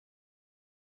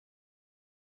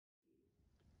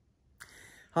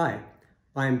Hi,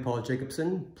 I'm Paul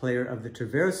Jacobson, player of the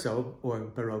Traverso, or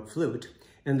Baroque flute,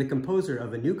 and the composer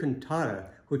of a new cantata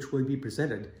which will be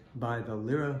presented by the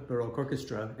Lyra Baroque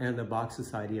Orchestra and the Bach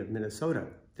Society of Minnesota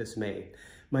this May.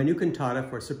 My new cantata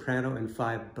for soprano and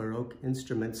 5 Baroque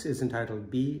instruments is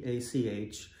entitled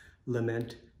B+A+C+H,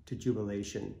 Lament to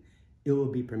Jubilation. It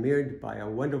will be premiered by a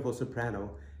wonderful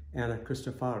soprano, Anna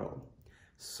Cristofaro.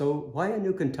 So why a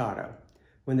new cantata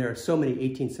when there are so many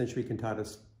 18th century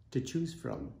cantatas to choose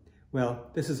from?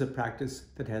 Well, this is a practice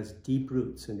that has deep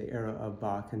roots in the era of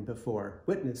Bach and before.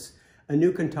 Witness a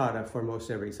new cantata for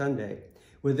most every Sunday.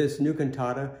 With this new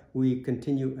cantata, we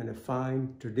continue in a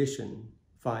fine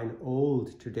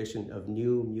old tradition of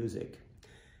new music.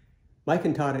 My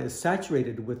cantata is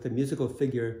saturated with the musical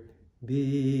figure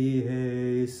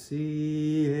B+A+C+H,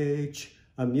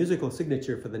 a musical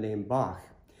signature for the name Bach.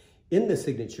 In the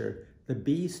signature, the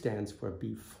B stands for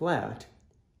B flat,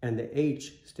 and the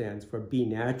H stands for B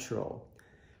natural,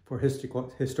 for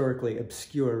historically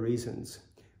obscure reasons.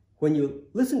 When you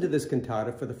listen to this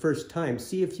cantata for the first time,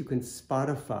 see if you can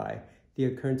Spotify the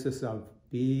occurrences of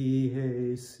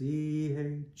B+A+C+H.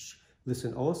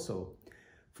 Listen also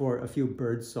for a few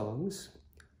bird songs,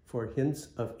 for hints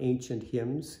of ancient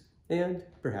hymns, and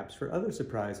perhaps for other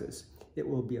surprises. It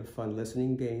will be a fun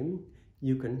listening game.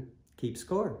 You can keep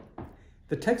score.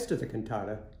 The text of the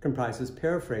cantata comprises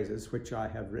paraphrases which I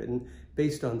have written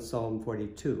based on Psalm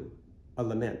 42, a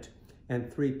lament, and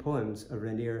 3 poems of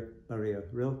Rainer Maria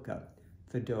Rilke,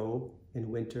 The Doe in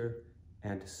Winter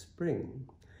and Spring.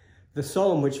 The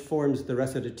psalm, which forms the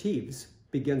recitatives,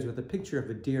 begins with a picture of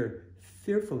a deer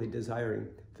fearfully desiring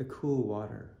the cool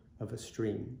water of a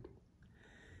stream.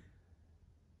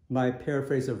 My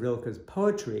paraphrase of Rilke's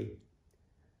poetry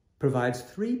provides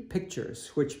 3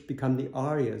 pictures which become the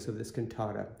arias of this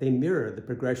cantata. They mirror the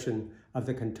progression of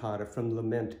the cantata from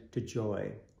lament to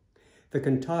joy. The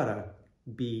cantata,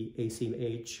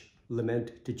 B+A+C+H,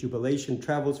 Lament to Jubilation,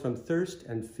 travels from thirst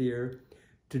and fear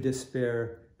to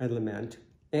despair and lament,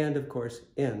 and of course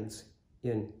ends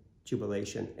in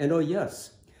jubilation. And oh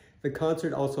yes, the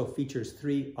concert also features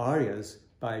 3 arias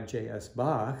by J.S.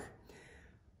 Bach,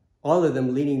 all of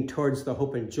them leaning towards the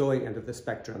hope and joy end of the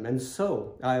spectrum. And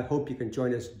so I hope you can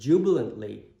join us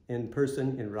jubilantly in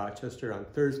person in Rochester on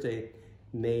Thursday,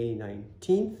 May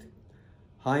 19th,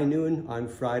 high noon on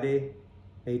Friday,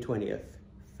 May 20th.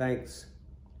 Thanks.